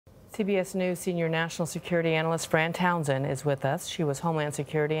CBS News senior national security analyst Fran Townsend is with us. She was Homeland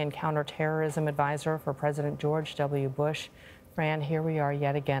Security and counterterrorism advisor for President George W. Bush. Fran, here we are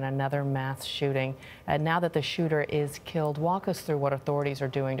yet again, another mass shooting. And now that the shooter is killed, walk us through what authorities are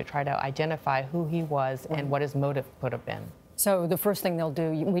doing to try to identify who he was and what his motive could have been. So the first thing they'll do,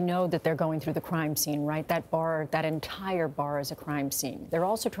 we know that they're going through the crime scene, right? That bar, that entire bar is a crime scene. They're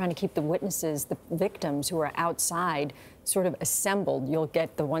also trying to keep the witnesses, the victims who are outside, sort of assembled. You'll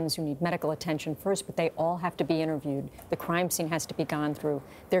get the ones who need medical attention first, but they all have to be interviewed. The crime scene has to be gone through.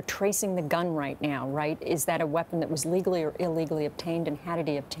 They're tracing the gun right now, right? Is that a weapon that was legally or illegally obtained, and how did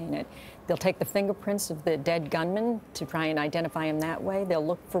he obtain it? They'll take the fingerprints of the dead gunman to try and identify him that way. They'll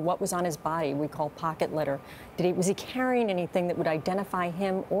look for what was on his body, we call pocket litter. Was he carrying anything that would identify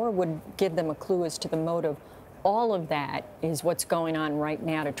him or would give them a clue as to the motive? All of that is what's going on right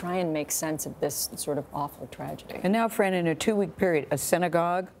now to try and make sense of this sort of awful tragedy. And now, Fran, in a 2-week period, a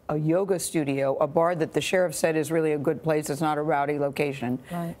synagogue, a yoga studio, a bar that the sheriff said is really a good place, it's not a rowdy location.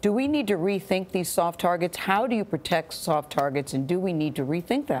 Right. Do we need to rethink these soft targets? How do you protect soft targets, and do we need to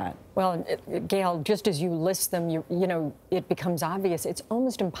rethink that? Well, Gayle, just as you list them, you know, it becomes obvious. It's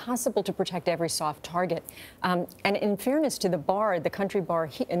almost impossible to protect every soft target. And in fairness to the bar, the country bar,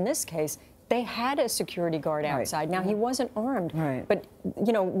 in this case, they had a security guard outside. Now, he wasn't armed, but,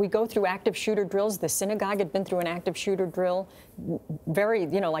 you know, we go through active shooter drills. The synagogue had been through an active shooter drill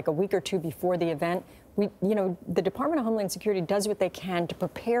like a week or two before the event. You know, the Department of Homeland Security does what they can to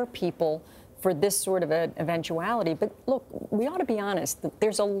prepare people for this sort of an eventuality. But look, we ought to be honest.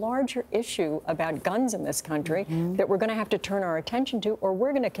 There's a larger issue about guns in this country that we're going to have to turn our attention to, or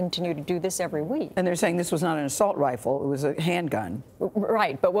we're going to continue to do this every week. And they're saying this was not an assault rifle, it was a handgun.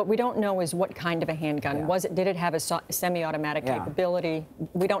 Right, but what we don't know is what kind of a handgun. Did it have a semi-automatic capability?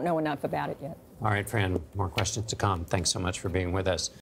 We don't know enough about it yet. All right, Fran, more questions to come. Thanks so much for being with us.